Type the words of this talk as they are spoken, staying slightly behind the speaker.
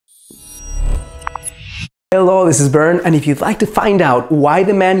Hello, this is Bern, and if you'd like to find out why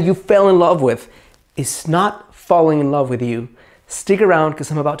the man you fell in love with is not falling in love with you, stick around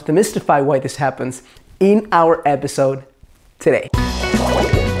because I'm about to demystify why this happens in our episode today.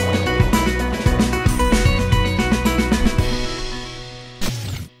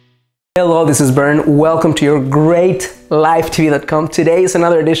 Hello, this is Bern. Welcome to your great LiveTV.com. Today is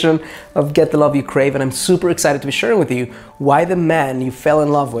another edition of Get the Love You Crave, and I'm super excited to be sharing with you why the man you fell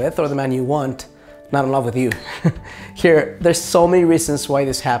in love with, or the man you want, not in love with you. Here, there's so many reasons why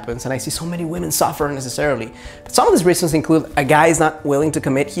this happens, and I see so many women suffer unnecessarily. But some of these reasons include a guy is not willing to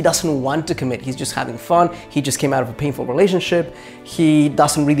commit, he doesn't want to commit, he's just having fun, he just came out of a painful relationship, he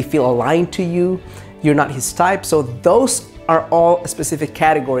doesn't really feel aligned to you, you're not his type. So those are all a specific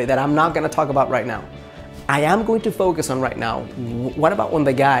category that I'm not gonna talk about right now. I am going to focus on right now, what about when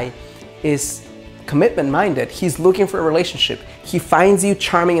the guy is commitment minded, he's looking for a relationship, he finds you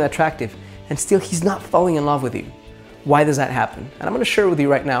charming and attractive, and still he's not falling in love with you. Why does that happen? And I'm going to share with you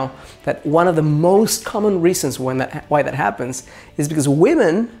right now that one of the most common reasons why that happens is because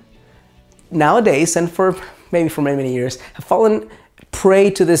women nowadays, and for maybe for many years, have fallen prey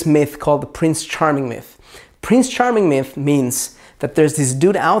to this myth called the Prince Charming myth. Prince Charming myth means that there's this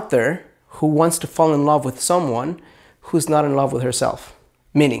dude out there who wants to fall in love with someone who's not in love with herself.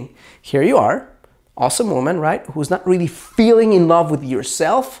 Meaning, here you are, awesome woman, right? Who's not really feeling in love with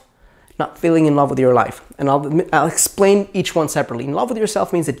yourself, not feeling in love with your life. And I'll explain each one separately. In love with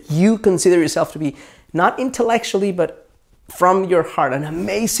yourself means that you consider yourself to be, not intellectually, but from your heart, an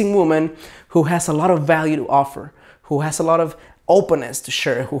amazing woman who has a lot of value to offer, who has a lot of openness to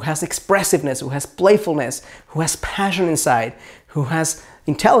share, who has expressiveness, who has playfulness, who has passion inside, who has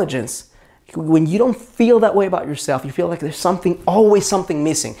intelligence. When you don't feel that way about yourself, you feel like there's always something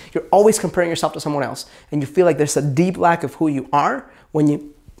missing. You're always comparing yourself to someone else, and you feel like there's a deep lack of who you are. When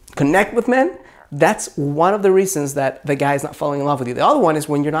you connect with men, that's one of the reasons that the guy is not falling in love with you. The other one is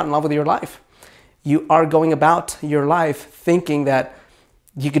when you're not in love with your life. You are going about your life thinking that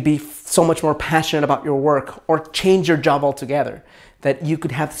you could be so much more passionate about your work or change your job altogether, that you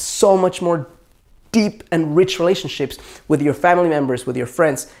could have so much more deep and rich relationships with your family members, with your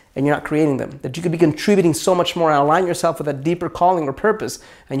friends, and you're not creating them, that you could be contributing so much more and align yourself with a deeper calling or purpose,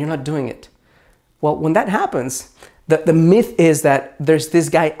 and you're not doing it. Well, when that happens, the myth is that there's this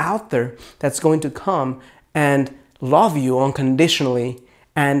guy out there that's going to come and love you unconditionally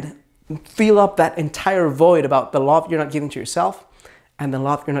and fill up that entire void about the love you're not giving to yourself and the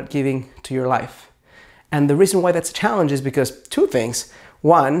love you're not giving to your life. And the reason why that's a challenge is because two things.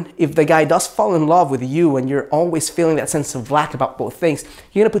 One, if the guy does fall in love with you and you're always feeling that sense of lack about both things,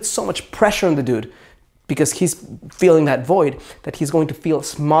 you're gonna put so much pressure on the dude because he's feeling that void that he's going to feel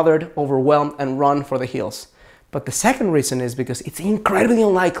smothered, overwhelmed, and run for the hills. But the second reason is because it's incredibly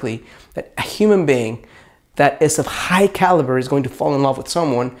unlikely that a human being that is of high caliber is going to fall in love with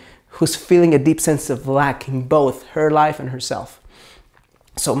someone who's feeling a deep sense of lack in both her life and herself.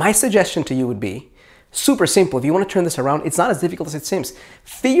 So my suggestion to you would be super simple. If you want to turn this around, it's not as difficult as it seems.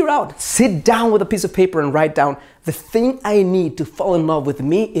 Figure out, sit down with a piece of paper and write down the thing I need to fall in love with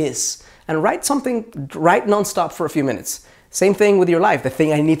me is, and write nonstop for a few minutes. Same thing with your life. The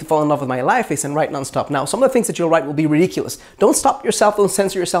thing I need to fall in love with my life is, and write nonstop. Now, some of the things that you'll write will be ridiculous. Don't stop yourself, don't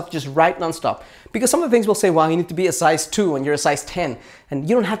censor yourself, just write nonstop. Because some of the things will say, well, you need to be a size 2 and you're a size 10. And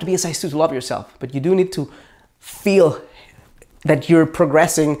you don't have to be a size 2 to love yourself, but you do need to feel that you're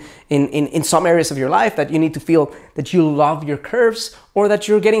progressing in some areas of your life, that you need to feel that you love your curves or that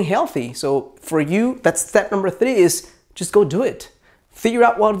you're getting healthy. So for you, that's step number 3 is just go do it. Figure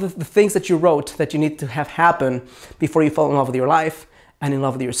out what are the things that you wrote that you need to have happen before you fall in love with your life and in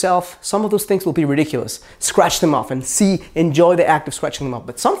love with yourself. Some of those things will be ridiculous. Scratch them off and enjoy the act of scratching them off.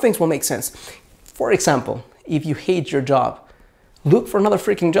 But some things will make sense. For example, if you hate your job, look for another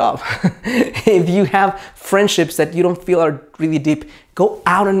freaking job. If you have friendships that you don't feel are really deep, go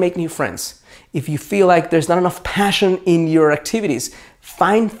out and make new friends. If you feel like there's not enough passion in your activities,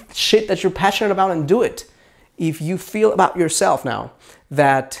 find shit that you're passionate about and do it. If you feel about yourself now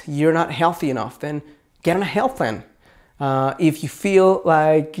that you're not healthy enough, then get on a health plan. If you feel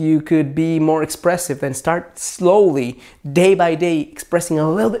like you could be more expressive, then start slowly, day by day, expressing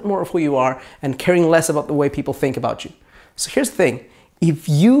a little bit more of who you are and caring less about the way people think about you. So here's the thing. If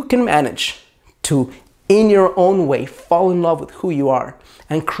you can manage to, in your own way, fall in love with who you are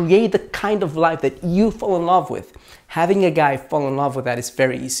and create the kind of life that you fall in love with, having a guy fall in love with that is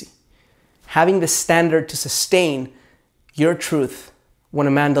very easy. Having the standard to sustain your truth when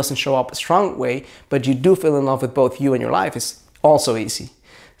a man doesn't show up a strong way, but you do fall in love with both you and your life is also easy.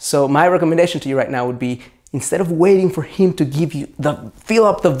 So my recommendation to you right now would be, instead of waiting for him to give you fill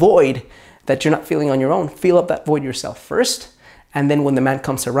up the void that you're not feeling on your own, fill up that void yourself first. And then when the man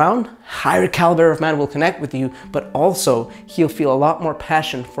comes around, higher caliber of man will connect with you, but also he'll feel a lot more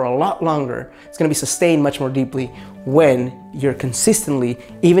passion for a lot longer. It's gonna be sustained much more deeply when you're consistently,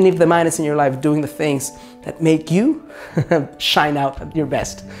 even if the man is in your life, doing the things that make you shine out at your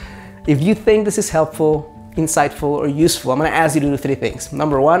best. If you think this is helpful, insightful, or useful, I'm gonna ask you to do 3 things.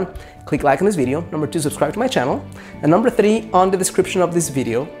 Number 1, click like on this video. Number 2, subscribe to my channel. And number 3, on the description of this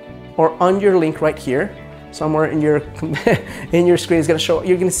video, or on your link right here, somewhere in your screen is going to show,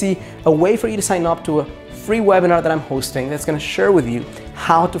 you're going to see a way for you to sign up to a free webinar that I'm hosting that's going to share with you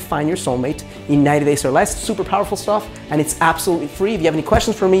how to find your soulmate in 90 days or less. Super powerful stuff, and it's absolutely free. If you have any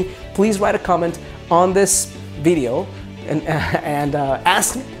questions for me, please write a comment on this video and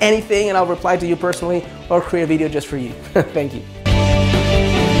ask anything, and I'll reply to you personally or create a video just for you. Thank you.